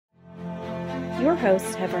Your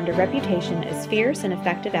hosts have earned a reputation as fierce and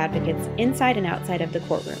effective advocates inside and outside of the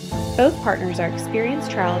courtroom. Both partners are experienced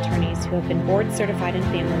trial attorneys who have been board certified in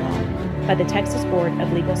family law by the Texas Board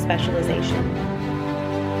of Legal Specialization.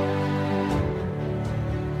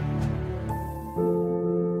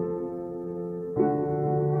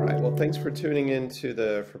 Thanks for tuning in to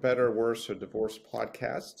the For Better or Worse or Divorce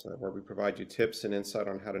podcast, where we provide you tips and insight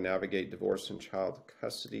on how to navigate divorce and child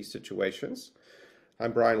custody situations.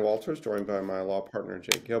 I'm Brian Walters, joined by my law partner,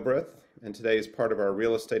 Jake Gilbreath, and today, as part of our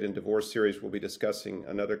real estate and divorce series, we'll be discussing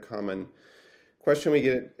another common question we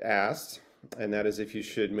get asked, and that is if you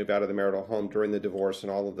should move out of the marital home during the divorce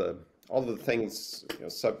and all of the things,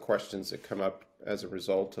 sub-questions that come up as a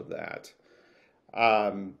result of that.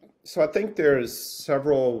 So I think there's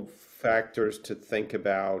several factors to think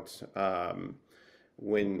about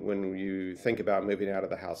when you think about moving out of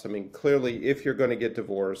the house. I mean, clearly, if you're going to get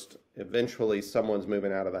divorced, eventually someone's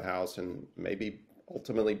moving out of the house, and maybe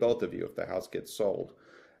ultimately both of you if the house gets sold.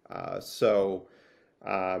 So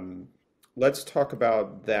let's talk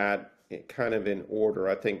about that kind of in order.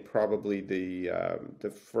 I think probably the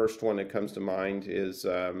first one that comes to mind is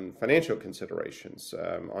financial considerations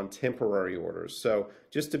on temporary orders. So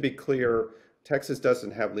just to be clear, Texas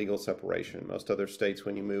doesn't have legal separation. Most other states,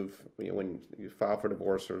 when you move, when you file for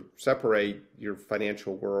divorce or separate, your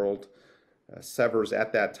financial world severs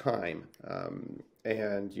at that time,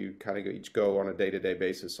 and you kind of each go on a day-to-day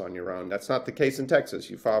basis on your own. That's not the case in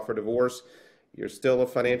Texas. You file for divorce, you're still a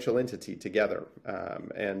financial entity together,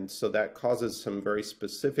 and so that causes some very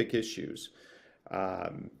specific issues.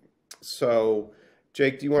 So,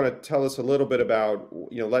 Jake, do you want to tell us a little bit about,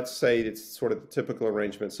 let's say it's sort of the typical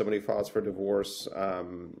arrangement. Somebody files for divorce.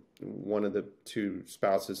 One of the two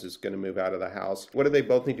spouses is going to move out of the house. What do they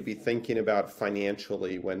both need to be thinking about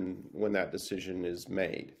financially when that decision is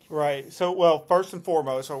made? Right. So, well, first and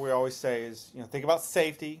foremost, what we always say is, think about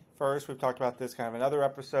safety first. We've talked about this kind of in other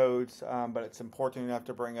episodes, but it's important enough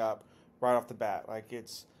to bring up right off the bat. Like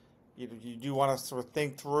you do want to sort of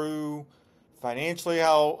think through financially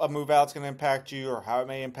how a move out is going to impact you, or how it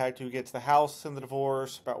may impact who gets the house in the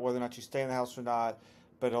divorce, about whether or not you stay in the house or not.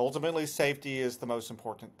 But ultimately, safety is the most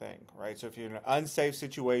important thing, right? So if you're in an unsafe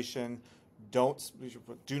situation, do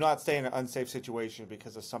not stay in an unsafe situation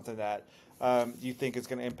because of something that you think is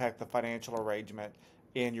going to impact the financial arrangement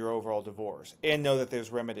in your overall divorce. And know that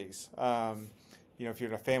there's remedies. If you're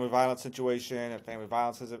in a family violence situation, and family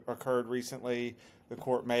violence has occurred recently, the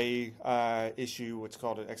court may issue what's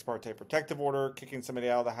called an ex parte protective order, kicking somebody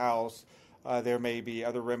out of the house. There may be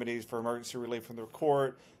other remedies for emergency relief from the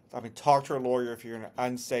court. Talk to a lawyer if you're in an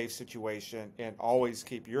unsafe situation, and always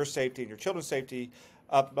keep your safety and your children's safety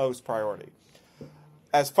utmost priority.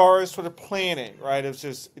 As far as sort of planning, right, it's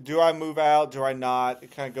just, do I move out, do I not?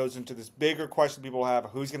 It kind of goes into this bigger question people have: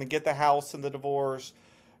 who's going to get the house in the divorce?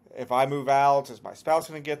 If I move out, is my spouse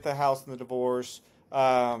going to get the house in the divorce?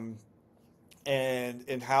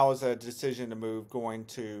 And how is a decision to move going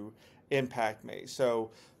to impact me?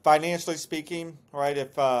 So financially speaking, right,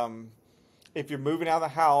 if you're moving out of the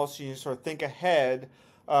house, you sort of think ahead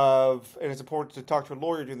of, and it's important to talk to a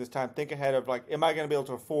lawyer during this time, think ahead of, like, am I going to be able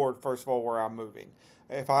to afford, first of all, where I'm moving?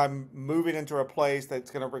 If I'm moving into a place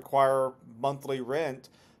that's going to require monthly rent,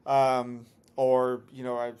 or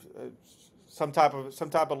some type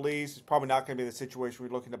of lease, is probably not going to be the situation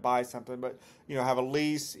we're looking to buy something, but have a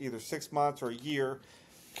lease either 6 months or a year.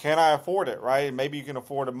 Can I afford it, right? Maybe you can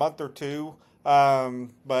afford a month or two,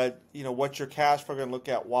 but what's your cash flow going to look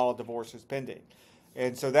at while a divorce is pending?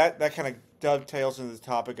 And so that kind of dovetails into the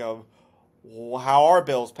topic of how are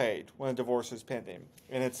bills paid when a divorce is pending.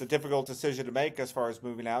 And it's a difficult decision to make as far as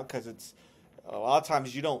moving out, because it's a lot of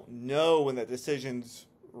times you don't know when that decision's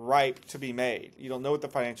ripe to be made. You don't know what the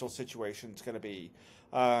financial situation is going to be.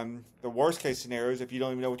 The worst case scenario is if you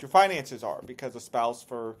don't even know what your finances are, because the spouse,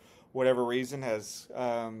 for whatever reason, has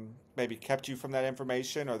maybe kept you from that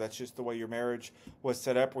information, or that's just the way your marriage was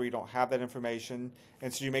set up, where you don't have that information,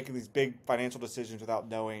 and so you're making these big financial decisions without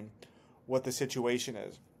knowing what the situation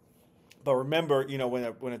is. But remember,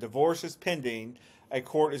 when a divorce is pending, a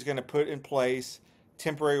court is going to put in place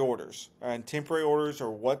temporary orders, and temporary orders are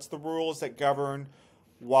what's the rules that govern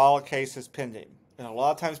while a case is pending. And a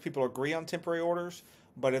lot of times people agree on temporary orders,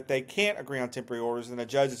 but if they can't agree on temporary orders, then a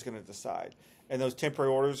judge is going to decide. And those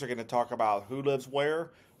temporary orders are going to talk about who lives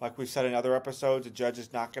where. Like we've said in other episodes, a judge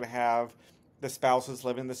is not going to have the spouses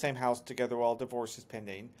living in the same house together while divorce is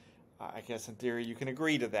pending. I guess in theory you can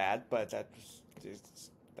agree to that, but that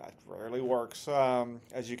rarely works,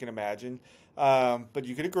 as you can imagine. But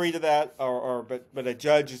you can agree to that, but a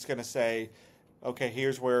judge is going to say, okay,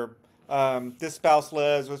 here's where this spouse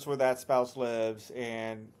lives, this is where that spouse lives,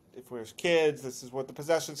 and if there's kids, this is what the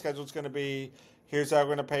possession schedule is going to be. Here's how we're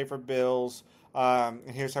going to pay for bills. And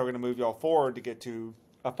here's how we're going to move y'all forward to get to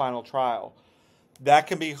a final trial. That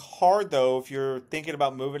can be hard, though, if you're thinking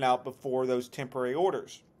about moving out before those temporary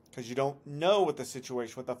orders, because you don't know what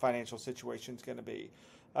the financial situation is going to be.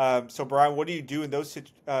 So, Brian, what do you do in those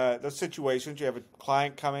situations? You have a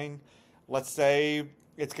client coming. Let's say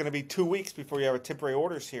it's going to be 2 weeks before you have a temporary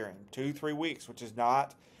orders hearing, 2-3 weeks, which is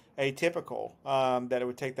not atypical, that it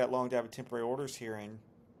would take that long to have a temporary orders hearing.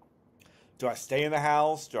 Do I stay in the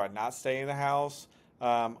house? Do I not stay in the house?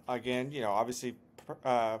 Again, obviously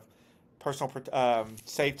personal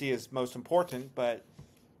safety is most important, but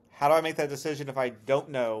how do I make that decision if I don't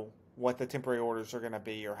know what the temporary orders are going to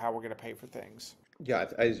be or how we're going to pay for things? Yeah,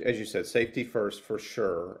 as you said, safety first for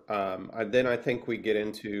sure. Then I think we get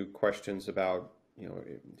into questions about,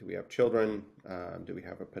 do we have children? Do we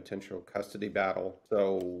have a potential custody battle?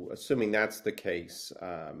 So assuming that's the case,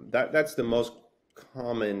 that's the most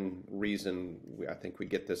common reason I think we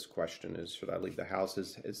get this question is, should I leave the house?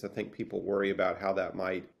 Is I think people worry about how that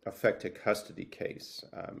might affect a custody case.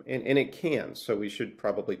 And it can. So we should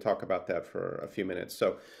probably talk about that for a few minutes.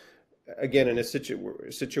 So again, in a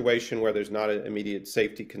situation where there's not an immediate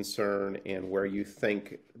safety concern and where you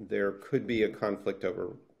think there could be a conflict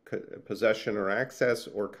over possession or access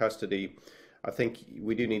or custody, I think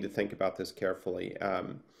we do need to think about this carefully.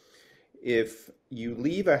 If you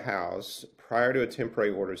leave a house prior to a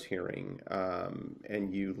temporary orders hearing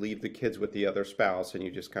and you leave the kids with the other spouse and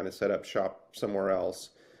you just kind of set up shop somewhere else,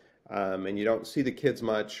 and you don't see the kids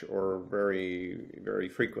much or very, very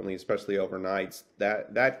frequently, especially overnights,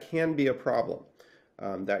 that can be a problem.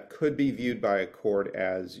 That could be viewed by a court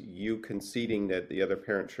as you conceding that the other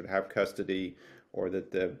parent should have custody or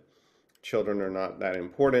that the children are not that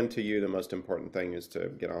important to you. The most important thing is to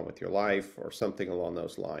get on with your life or something along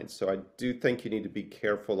those lines. So I do think you need to be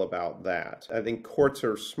careful about that. I think courts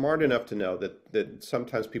are smart enough to know that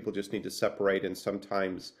sometimes people just need to separate and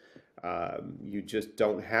sometimes you just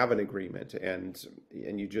don't have an agreement and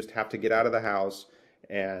you just have to get out of the house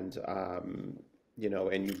and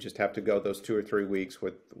and you just have to go those 2 or 3 weeks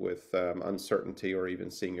with uncertainty or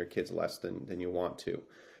even seeing your kids less than you want to.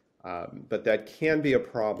 But that can be a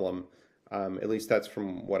problem. At least that's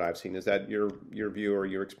from what I've seen. Is that your view or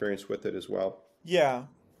your experience with it as well? Yeah,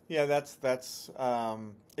 that's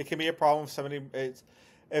it can be a problem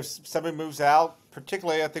if somebody moves out.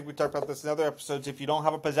 Particularly, I think we talked about this in other episodes. If you don't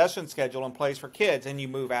have a possession schedule in place for kids and you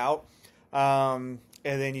move out, and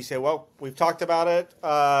then you say, well, we've talked about it,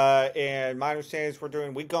 and my understanding is we're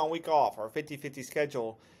doing week on, week off, or 50-50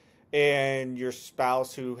 schedule. And your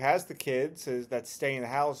spouse who has the kids that's staying in the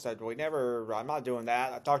house said, I'm not doing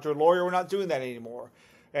that. I talked to a lawyer, we're not doing that anymore.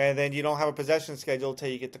 And then you don't have a possession schedule until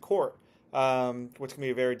you get to court, which can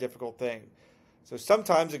be a very difficult thing. So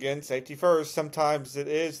sometimes, again, safety first. Sometimes it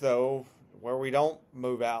is, though, where we don't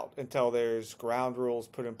move out until there's ground rules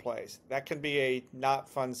put in place. That can be a not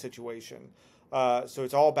fun situation. So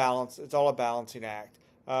it's all balance. It's all a balancing act.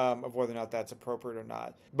 Of whether or not that's appropriate or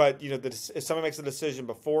not. But, if someone makes a decision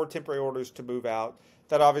before temporary orders to move out,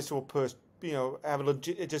 that obviously will push,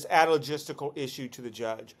 just add a logistical issue to the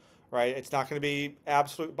judge, right? It's not going to be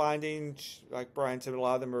absolute binding. Like Brian said, a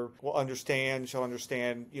lot of them she'll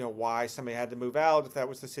understand, why somebody had to move out if that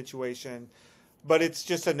was the situation. But it's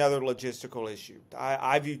just another logistical issue.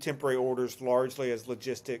 I view temporary orders largely as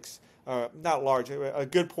logistics. Not large, a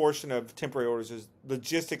good portion of temporary orders is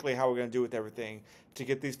logistically how we're going to do with everything to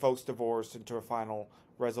get these folks divorced into a final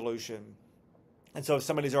resolution. And so if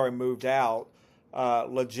somebody's already moved out,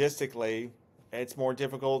 logistically, it's more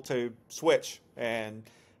difficult to switch and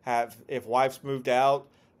if wife's moved out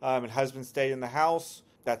and husband stayed in the house,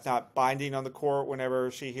 that's not binding on the court whenever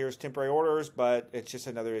she hears temporary orders, but it's just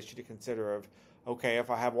another issue to consider of, okay, if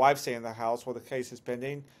I have wife stay in the house while the case is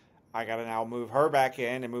pending, I got to now move her back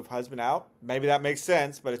in and move husband out. Maybe that makes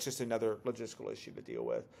sense, but it's just another logistical issue to deal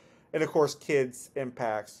with. And, of course, kids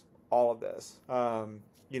impacts all of this.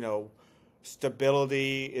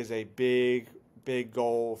 Stability is a big, big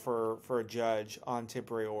goal for a judge on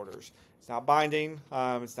temporary orders. It's not binding.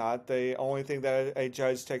 It's not the only thing that a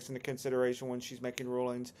judge takes into consideration when she's making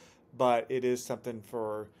rulings, but it is something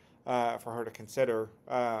for her to consider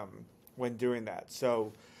when doing that.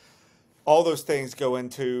 So all those things go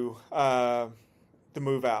into the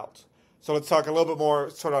move out. So let's talk a little bit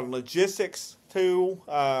more sort of logistics too.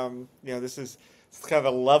 This is kind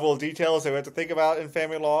of a level of details that we have to think about in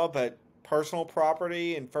family law, but personal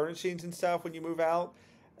property and furnishings and stuff when you move out,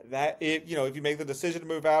 if you make the decision to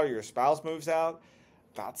move out or your spouse moves out,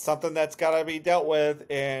 that's something that's got to be dealt with.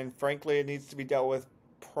 And frankly, it needs to be dealt with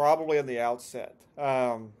probably on the outset.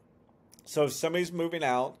 So if somebody's moving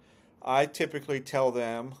out, I typically tell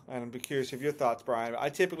them, and I'm curious of your thoughts, Brian. I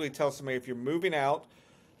typically tell somebody, if you're moving out,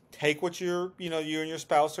 take what you and your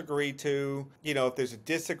spouse agree to. If there's a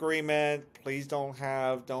disagreement, please don't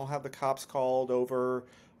have the cops called over,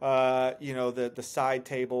 the side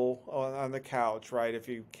table on the couch, right? If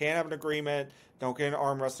you can't have an agreement, don't get an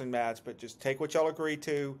arm wrestling match, but just take what y'all agree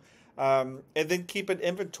to. And then keep an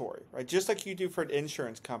inventory, right? Just like you do for an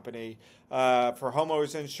insurance company, for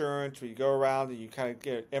homeowners insurance, where you go around and you kind of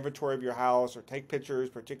get an inventory of your house or take pictures,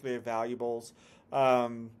 particularly of valuables.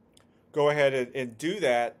 Go ahead and do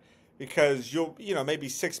that, because you'll, maybe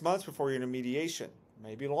 6 months before you're in a mediation,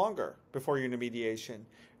 maybe longer before you're in a mediation,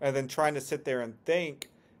 and then trying to sit there and think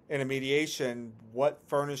in a mediation, what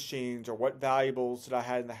furnishings or what valuables that I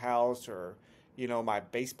had in the house, or my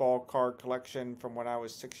baseball card collection from when I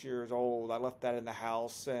was 6 years old. I left that in the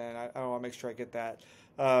house, and I want to make sure I get that.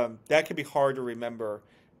 That can be hard to remember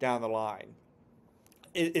down the line.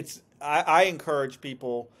 I encourage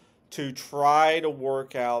people to try to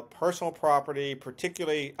work out personal property,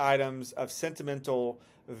 particularly items of sentimental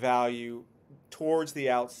value, towards the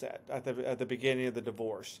outset, at the beginning of the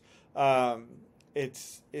divorce.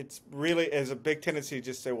 It's really is a big tendency to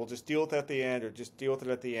just say, well, just deal with it at the end, or just deal with it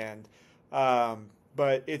at the end.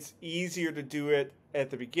 But it's easier to do it at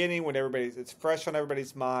the beginning when it's fresh on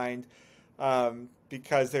everybody's mind,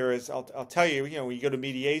 because I'll tell you, when you go to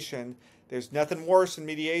mediation, there's nothing worse in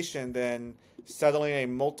mediation than settling a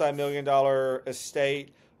multi-million-dollar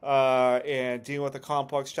estate and dealing with a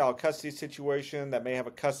complex child custody situation that may have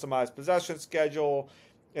a customized possession schedule,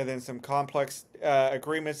 and then some complex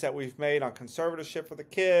agreements that we've made on conservatorship for the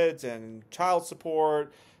kids and child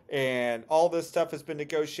support. And all this stuff has been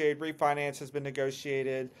negotiated. Refinance has been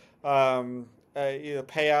negotiated. Payouts,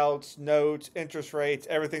 notes, interest rates,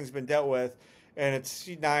 everything's been dealt with. And it's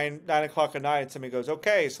 9 o'clock at night, and somebody goes,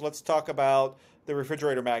 okay, so let's talk about the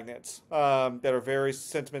refrigerator magnets that are very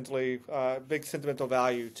big sentimental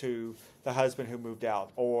value to the husband who moved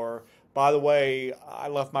out. Or, by the way, I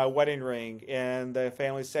left my wedding ring in the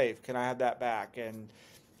family safe. Can I have that back? And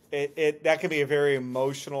that can be a very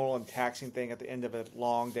emotional and taxing thing at the end of a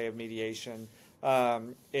long day of mediation.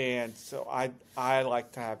 And so I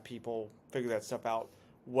like to have people figure that stuff out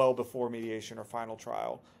well before mediation or final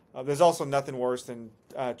trial. There's also nothing worse than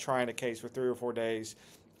trying a case for 3 or 4 days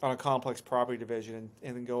on a complex property division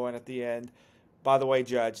and then go in at the end. By the way,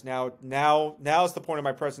 Judge, now is the point of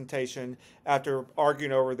my presentation, after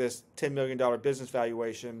arguing over this $10 million business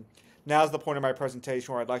valuation. Now's the point of my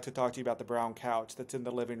presentation where I'd like to talk to you about the brown couch that's in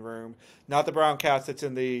the living room, not the brown couch that's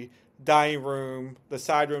in the dining room, the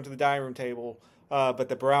side room to the dining room table, but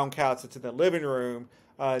the brown couch that's in the living room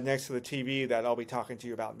next to the TV that I'll be talking to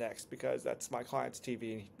you about next, because that's my client's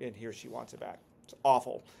TV and he or she wants it back. It's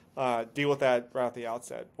awful. Deal with that right at the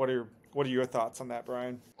outset. What are your thoughts on that,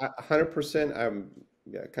 Brian? 100%.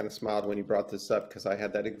 Kind of smiled when you brought this up, because I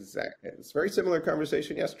had it's a very similar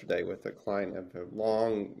conversation yesterday with a client of a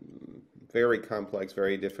long, very complex,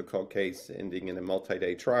 very difficult case ending in a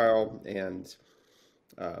multi-day trial. And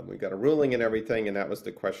we got a ruling and everything. And that was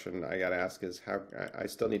the question I got asked, is how I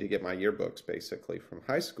still need to get my yearbooks basically from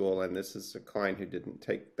high school. And this is a client who didn't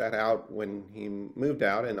take that out when he moved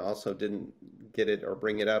out, and also didn't get it or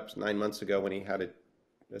bring it up 9 months ago when he had a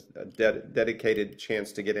dedicated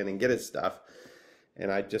chance to get in and get his stuff. And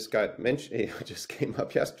I just got mentioned, it just came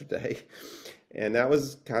up yesterday. And that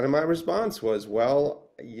was kind of my response was, well,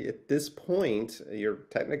 at this point, you're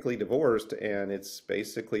technically divorced, and it's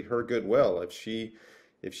basically her goodwill. If she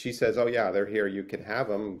says, oh yeah, they're here, you can have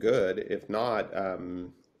them, good. If not,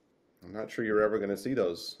 I'm not sure you're ever going to see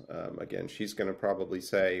those again. She's going to probably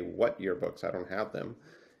say, what yearbooks? I don't have them.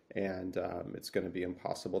 And it's going to be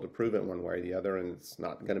impossible to prove it one way or the other, and it's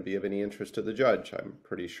not going to be of any interest to the judge, I'm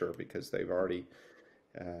pretty sure, because they've already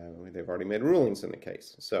made rulings in the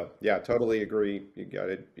case. So yeah, totally agree. You got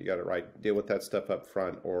it right. Deal with that stuff up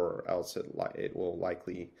front, or else it will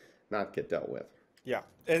likely not get dealt with. Yeah,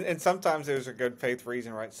 and sometimes there's a good faith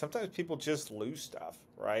reason, right? Sometimes people just lose stuff,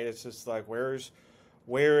 right? It's just like,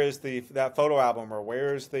 where is that photo album, or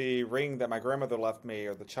where's the ring that my grandmother left me,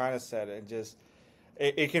 or the china set, and just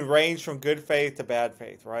it can range from good faith to bad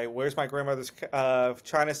faith, right? Where's my grandmother's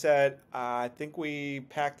china set? I think we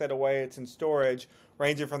packed that away. It's in storage.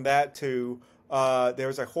 Ranging from that to there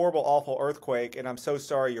was a horrible, awful earthquake, and I'm so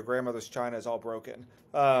sorry, your grandmother's china is all broken.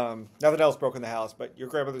 Nothing else broke in the house, but your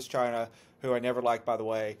grandmother's china, who I never liked, by the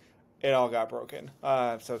way, it all got broken.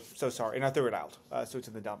 So sorry, and I threw it out. So it's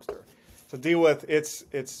in the dumpster. So deal with it's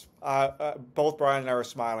both Brian and I are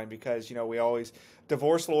smiling, because we always,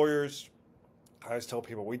 divorce lawyers, I always tell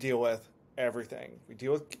people, we deal with everything. We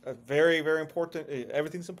deal with a very, very important,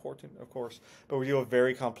 everything's important, of course, but we deal with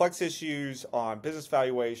very complex issues on business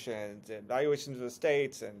valuations and valuations of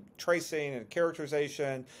estates and tracing and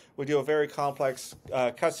characterization. We deal with very complex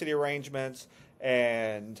custody arrangements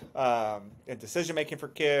and decision making for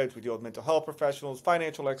kids. We deal with mental health professionals,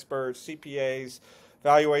 financial experts, CPAs,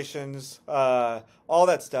 valuations, all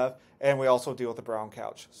that stuff. And we also deal with the brown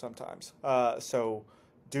couch sometimes. So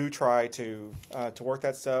do try to work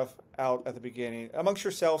that stuff out at the beginning amongst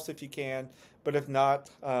yourselves if you can. But if not,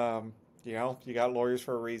 you got lawyers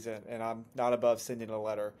for a reason. And I'm not above sending a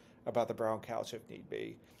letter about the brown couch if need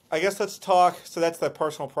be. I guess let's talk. So that's the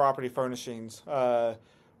personal property furnishings.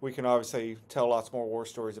 We can obviously tell lots more war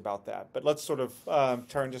stories about that. But let's sort of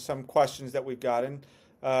turn to some questions that we've gotten.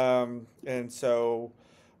 And so,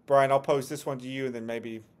 Brian, I'll pose this one to you and then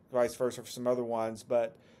maybe vice versa for some other ones.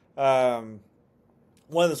 But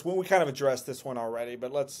one of this, we kind of addressed this one already,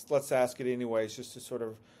 but let's ask it anyways, just to sort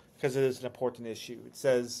of, because it is an important issue. It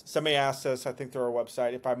says, somebody asked us, I think through our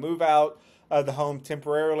website, if I move out of the home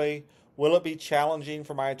temporarily, will it be challenging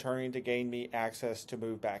for my attorney to gain me access to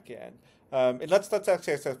move back in? And let's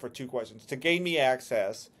actually ask that for two questions. To gain me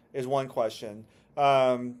access is one question,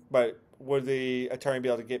 but would the attorney be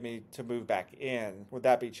able to get me to move back in? Would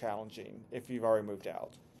that be challenging if you've already moved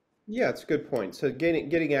out? Yeah, it's a good point. So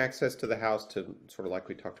getting access to the house to sort of like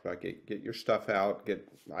we talked about, get your stuff out, get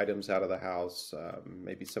items out of the house,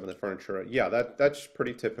 maybe some of the furniture. Yeah, that's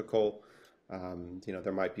pretty typical.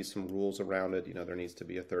 There might be some rules around it. There needs to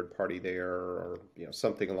be a third party there or,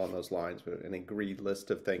 something along those lines, but an agreed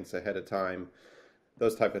list of things ahead of time,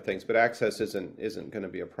 those type of things. But access isn't going to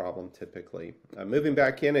be a problem typically. Moving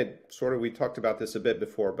back in, we talked about this a bit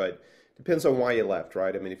before, but depends on why you left,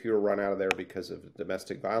 right? I mean, if you were run out of there because of a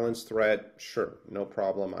domestic violence threat, sure, no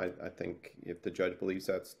problem. I think if the judge believes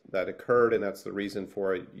that occurred and that's the reason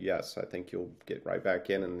for it, yes, I think you'll get right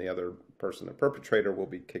back in and the other person, the perpetrator, will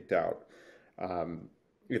be kicked out.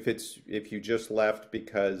 If you just left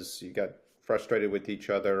because you got frustrated with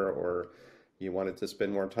each other or you wanted to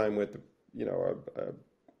spend more time with, a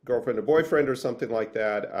girlfriend or boyfriend or something like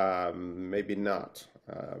that, maybe not.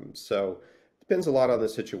 So depends a lot on the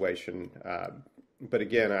situation. But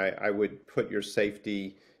again, I would put your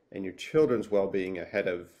safety and your children's well-being ahead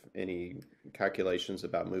of any calculations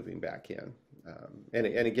about moving back in. And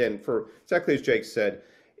again, for exactly as Jake said,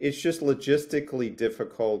 it's just logistically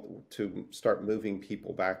difficult to start moving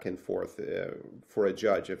people back and forth for a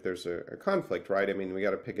judge if there's a conflict, right? I mean, we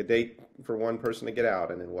got to pick a date for one person to get out,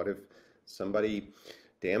 and then what if somebody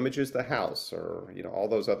damages the house or, all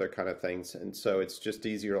those other kind of things. And so it's just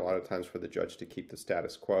easier a lot of times for the judge to keep the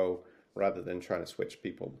status quo rather than trying to switch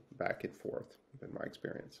people back and forth, in my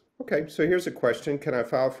experience. Okay, so here's a question. Can I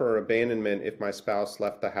file for abandonment if my spouse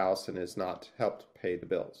left the house and has not helped pay the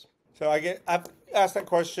bills? So I've asked that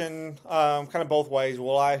question kind of both ways.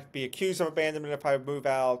 Will I be accused of abandonment if I move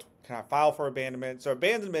out? Can I file for abandonment? So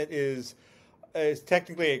abandonment is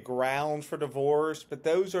technically a ground for divorce, but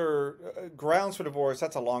those are grounds for divorce.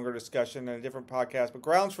 That's a longer discussion in a different podcast, but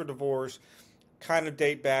grounds for divorce kind of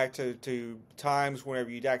date back to times whenever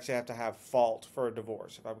you'd actually have to have fault for a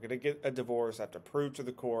divorce. If I'm going to get a divorce, I have to prove to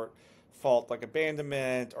the court fault like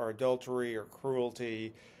abandonment or adultery or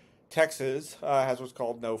cruelty. Texas has what's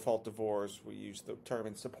called no-fault divorce. We use the term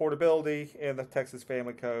in supportability in the Texas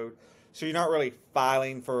Family Code. So you're not really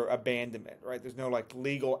filing for abandonment, right? There's no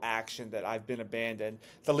legal action that I've been abandoned.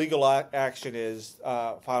 The legal action is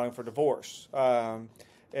filing for divorce.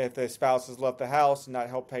 If the spouse has left the house and not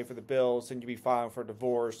helped pay for the bills, then you'd be filing for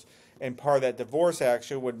divorce. And part of that divorce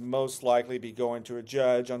action would most likely be going to a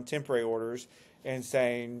judge on temporary orders and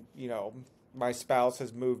saying, my spouse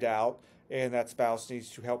has moved out and that spouse needs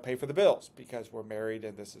to help pay for the bills because we're married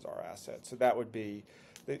and this is our asset. So that would be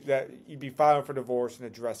that you'd be filing for divorce and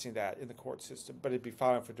addressing that in the court system, but it'd be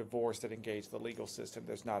filing for divorce that engaged the legal system.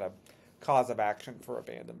 There's not a cause of action for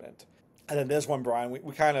abandonment. And then this one, Brian,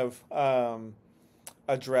 we kind of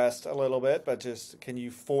addressed a little bit, but just can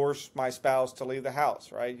you force my spouse to leave the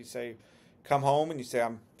house, right? You say, come home and you say,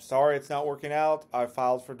 I'm sorry it's not working out. I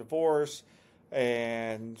filed for divorce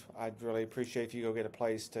and I'd really appreciate if you go get a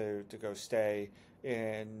place to go stay.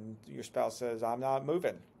 And your spouse says, I'm not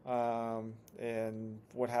moving. And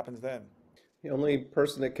what happens then? The only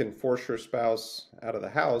person that can force your spouse out of the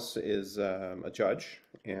house is a judge.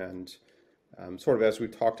 And sort of as we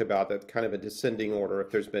talked about, that kind of a descending order. If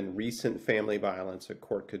there's been recent family violence, a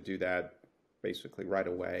court could do that basically right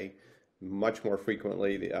away. Much more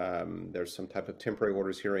frequently, there's some type of temporary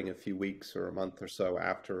orders hearing a few weeks or a month or so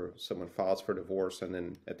after someone files for divorce. And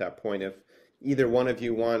then at that point, if either one of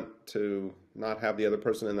you want to not have the other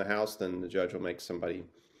person in the house, then the judge will make somebody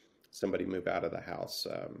somebody move out of the house.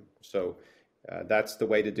 That's the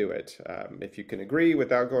way to do it. If you can agree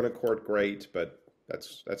without going to court, great, but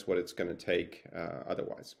that's what it's going to take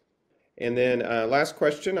otherwise. And then last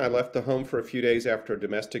question, I left the home for a few days after a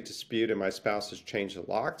domestic dispute and my spouse has changed the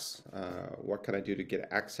locks. What can I do to get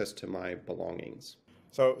access to my belongings?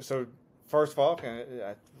 So first of all,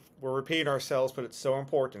 we're repeating ourselves, but it's so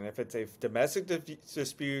important. If it's a domestic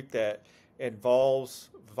dispute that involves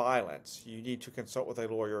violence, you need to consult with a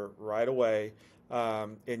lawyer right away,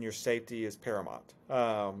 and your safety is paramount.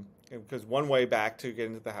 Because one way back to get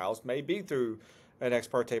into the house may be through an ex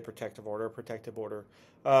parte protective order,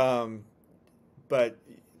 but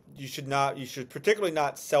you should particularly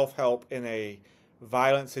not self-help in a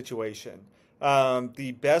violent situation.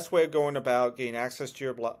 The best way of going about getting access to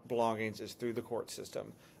your belongings is through the court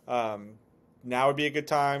system. Now would be a good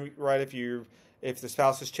time, right? If the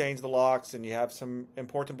spouse has changed the locks and you have some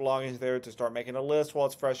important belongings there, to start making a list while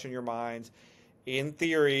it's fresh in your mind. In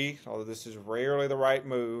theory, although this is rarely the right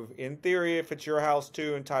move, in theory, if it's your house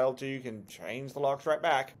too, entitled to, you can change the locks right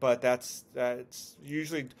back. But it's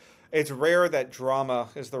rare that drama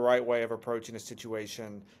is the right way of approaching a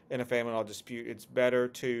situation in a family law dispute. It's better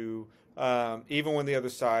to, even when the other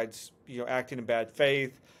side's acting in bad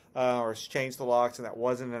faith, or has changed the locks and that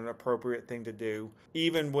wasn't an appropriate thing to do,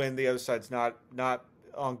 even when the other side's not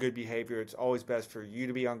on good behavior, it's always best for you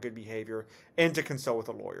to be on good behavior and to consult with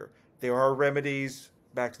a lawyer. There are remedies,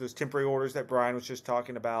 back to those temporary orders that Brian was just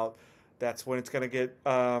talking about. That's when it's going to get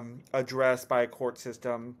addressed by a court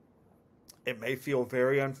system. It may feel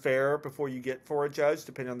very unfair before you get for a judge,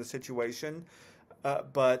 depending on the situation.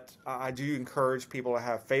 But I do encourage people to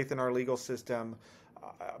have faith in our legal system.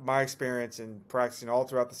 My experience in practicing all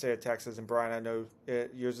throughout the state of Texas, and Brian, I know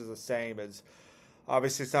yours is the same, is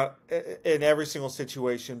obviously it's not in every single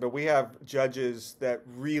situation, but we have judges that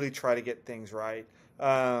really try to get things right.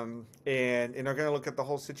 And are going to look at the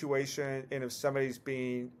whole situation. And if somebody's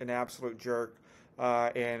being an absolute jerk,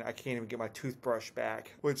 and I can't even get my toothbrush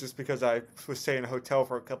back, which is because I was staying in a hotel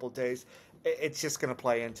for a couple of days, it's just going to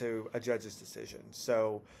play into a judge's decision.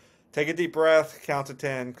 So take a deep breath, count to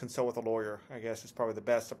 10, consult with a lawyer, I guess is probably the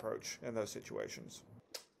best approach in those situations.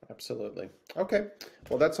 Absolutely. Okay.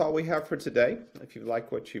 Well, that's all we have for today. If you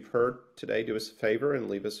like what you've heard today, do us a favor and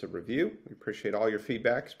leave us a review. We appreciate all your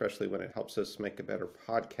feedback, especially when it helps us make a better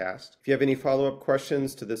podcast. If you have any follow-up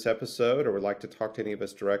questions to this episode or would like to talk to any of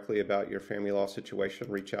us directly about your family law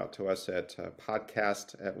situation, reach out to us at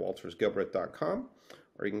podcast@waltersgilbreath.com,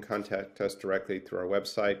 or you can contact us directly through our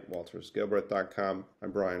website, waltersgilbreath.com.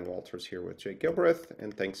 I'm Brian Walters here with Jake Gilbreath,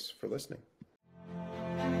 and thanks for listening.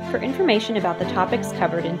 For information about the topics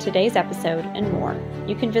covered in today's episode and more,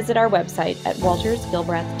 you can visit our website at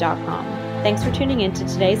waltersgilbreath.com. Thanks for tuning in to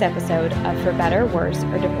today's episode of For Better, Worse,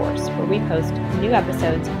 or Divorce, where we post new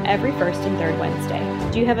episodes every first and third Wednesday.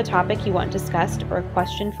 Do you have a topic you want discussed or a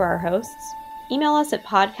question for our hosts? Email us at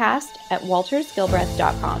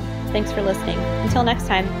podcast@waltersgilbreath.com. Thanks for listening. Until next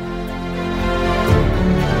time.